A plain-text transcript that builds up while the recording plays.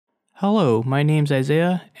Hello, my name's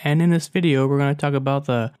Isaiah, and in this video we're going to talk about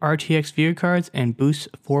the RTX video cards and Boost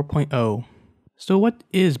 4.0. So what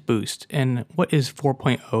is Boost, and what is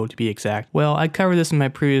 4.0 to be exact? Well, I covered this in my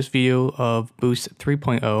previous video of Boost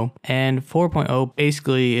 3.0, and 4.0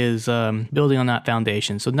 basically is building on that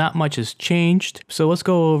foundation, so not much has changed. So let's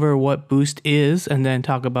go over what Boost is, and then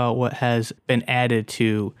talk about what has been added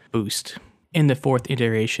to Boost in the fourth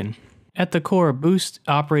iteration. At the core, Boost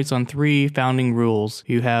operates on three founding rules.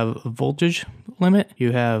 You have voltage limit,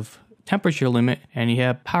 you have temperature limit, and you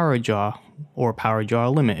have power draw, or power draw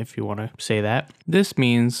limit if you want to say that. This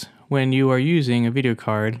means when you are using a video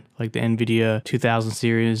card like the NVIDIA 2000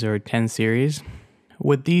 series or 10 series,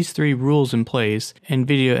 with these three rules in place,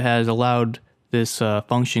 NVIDIA has allowed this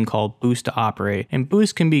function called Boost to operate. And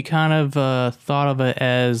Boost can be kind of thought of it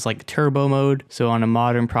as like turbo mode. So on a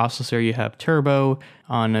modern processor, you have turbo.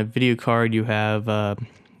 On a video card, you have a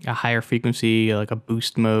higher frequency, like a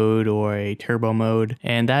boost mode or a turbo mode.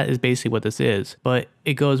 And that is basically what this is. But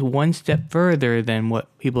it goes one step further than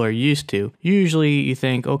what people are used to. Usually you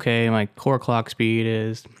think, okay, my core clock speed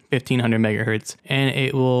is 1500 megahertz and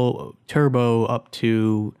it will turbo up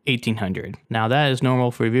to 1800. Now that is normal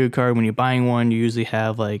for a video card. When you're buying one, you usually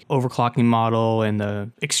have like overclocking model and the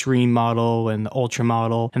extreme model and the ultra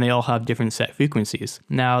model, and they all have different set frequencies.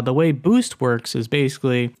 Now the way Boost works is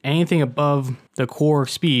basically anything above the core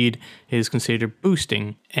speed is considered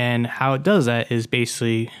boosting. And how it does that is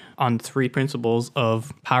basically on three principles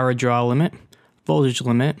of power draw limit, voltage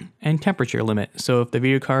limit, and temperature limit. So if the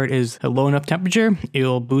video card is a low enough temperature, it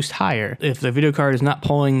will boost higher. If the video card is not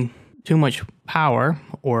pulling too much power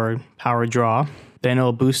or power draw, then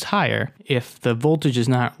it'll boost higher. If the voltage is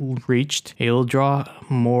not reached, it will draw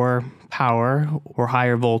more power or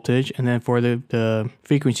higher voltage, and then for the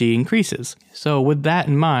frequency increases. So with that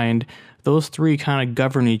in mind, those three kind of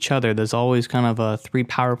govern each other. There's always kind of a three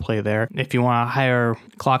power play there. If you want a higher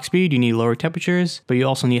clock speed, you need lower temperatures, but you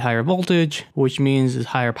also need higher voltage, which means it's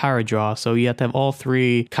higher power draw. So you have to have all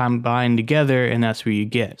three combined together, and that's what you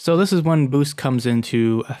get. So this is when Boost comes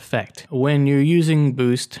into effect. When you're using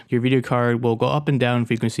Boost, your video card will go up and down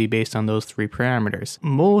frequency based on those three parameters.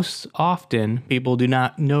 Most often, people do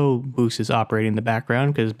not know Boost is operating in the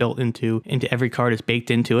background because it's built into every card. Is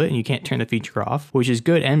baked into it, and you can't turn the feature off, which is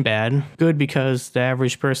good and bad. Good because the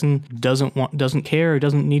average person doesn't care or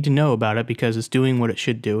doesn't need to know about it because it's doing what it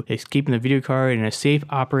should do. It's keeping the video card in a safe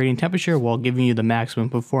operating temperature while giving you the maximum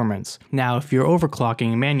performance. Now, if you're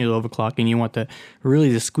overclocking, manual overclocking, you want to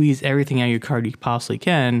really just squeeze everything out of your card you possibly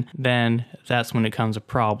can, then that's when it becomes a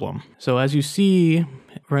problem. So as you see,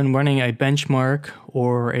 when running a benchmark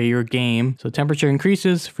or your game, so temperature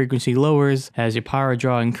increases, frequency lowers. As your power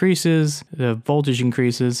draw increases, the voltage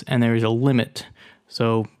increases, and there is a limit.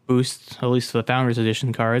 So Boost, at least for the Founders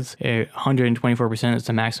Edition cards, 124% is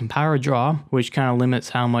the maximum power draw, which kind of limits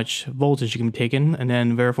how much voltage you can be taken, and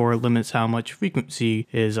then therefore limits how much frequency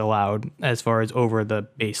is allowed as far as over the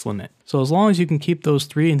base limit. So as long as you can keep those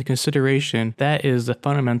three into consideration, that is the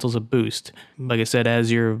fundamentals of Boost. Like I said,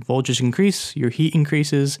 as your voltage increases, your heat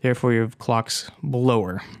increases, therefore your clock's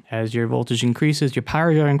lower. As your voltage increases, your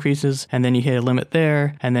power draw increases, and then you hit a limit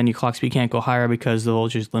there, and then your clock speed can't go higher because the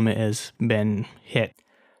voltage limit has been hit.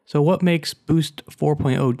 So what makes Boost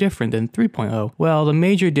 4.0 different than 3.0? Well, the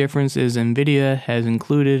major difference is NVIDIA has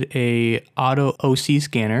included a auto OC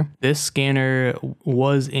scanner. This scanner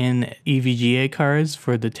was in EVGA cards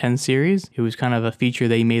for the 10 series. It was kind of a feature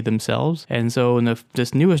they made themselves. And so in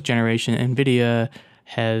this newest generation, NVIDIA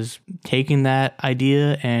has taken that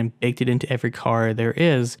idea and baked it into every card there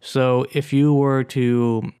is. So if you were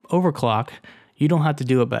to overclock, you don't have to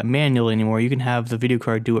do it manually anymore. You can have the video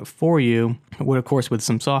card do it for you, of course with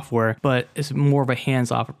some software, but it's more of a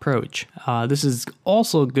hands-off approach. This is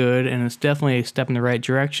also good, and it's definitely a step in the right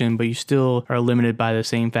direction, but you still are limited by the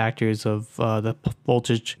same factors of the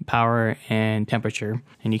voltage, power, and temperature,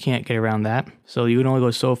 and you can't get around that. So you can only go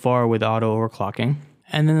so far with auto overclocking.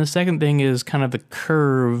 And then the second thing is kind of the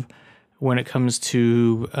curve when it comes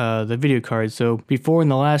to the video card. So before in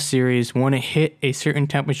the last series, when it hit a certain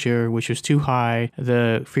temperature, which was too high,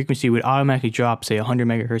 the frequency would automatically drop, say 100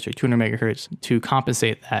 megahertz or 200 megahertz to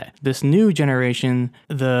compensate that. This new generation,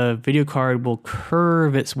 the video card will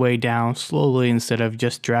curve its way down slowly instead of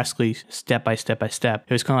just drastically step by step by step.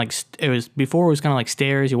 It was kind of like, before it was kind of like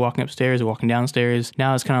stairs, you're walking upstairs or walking downstairs.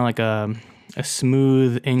 Now it's kind of like a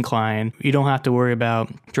smooth incline. You don't have to worry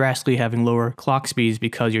about drastically having lower clock speeds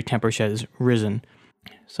because your temperature has risen.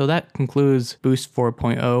 So that concludes Boost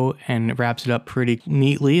 4.0 and wraps it up pretty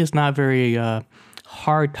neatly. It's not very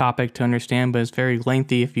hard topic to understand, but it's very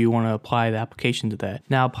lengthy if you want to apply the application to that.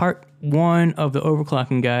 Now, part 1 of the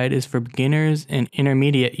overclocking guide is for beginners and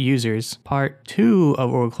intermediate users. Part 2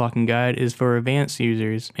 of overclocking guide is for advanced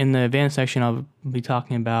users. In the advanced section, I'll be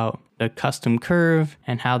talking about the custom curve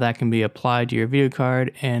and how that can be applied to your video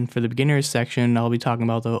card. And for the beginners section, I'll be talking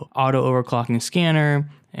about the auto overclocking scanner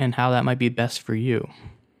and how that might be best for you.